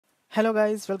Hello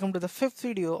guys, welcome to the fifth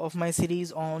video of my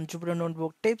series on Jupyter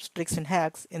Notebook tips, tricks and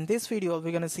hacks. In this video,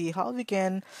 we're going to see how we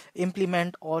can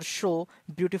implement or show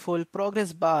beautiful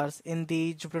progress bars in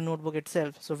the Jupyter Notebook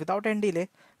itself. So without any delay,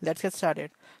 let's get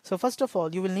started. So first of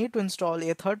all, you will need to install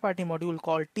a third-party module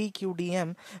called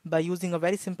TQDM by using a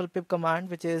very simple pip command,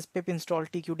 which is pip install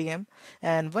TQDM.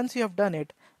 And once you have done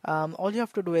it, all you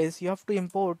have to do is you have to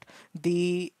import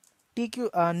the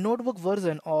notebook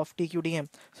version of TQDM.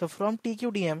 So from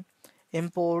TQDM,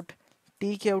 import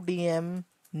TQDM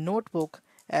notebook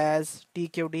as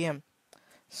TQDM.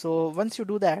 So once you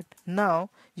do that, now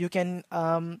you can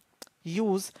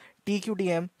use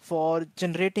TQDM for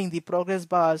generating the progress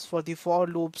bars for the for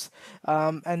loops,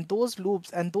 and those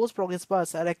loops and those progress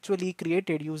bars are actually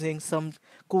created using some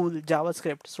cool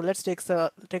JavaScript. So let's take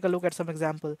a look at some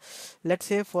example. Let's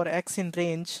say for x in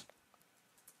range,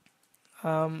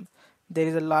 there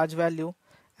is a large value,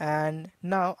 and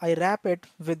now I wrap it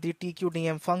with the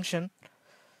TQDM function.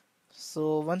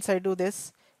 So once I do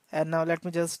this, and now let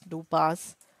me just do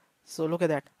pass. So look at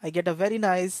that, I get a very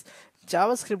nice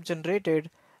JavaScript generated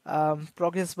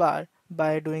progress bar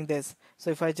by doing this.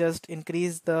 So if I just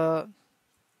increase the,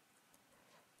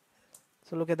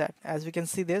 so look at that, as we can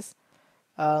see this,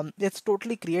 it's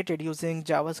totally created using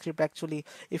JavaScript. Actually,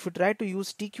 if you try to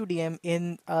use TQDM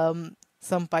in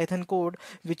some Python code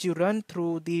which you run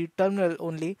through the terminal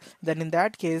only, then in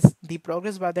that case the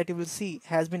progress bar that you will see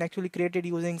has been actually created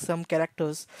using some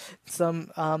characters,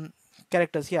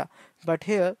 yeah. But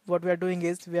here what we are doing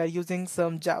is we are using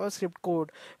some JavaScript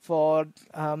code for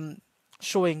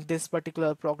showing this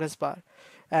particular progress bar,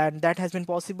 and that has been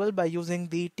possible by using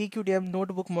the TQDM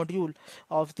notebook module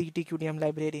of the TQDM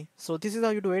library. So this is how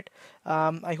you do it.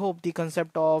 I hope the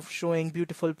concept of showing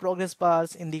beautiful progress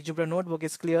bars in the Jupyter notebook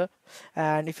is clear,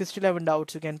 and if you still have any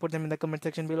doubts, you can put them in the comment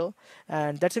section below.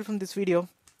 And that's it from this video.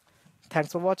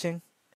 Thanks for watching.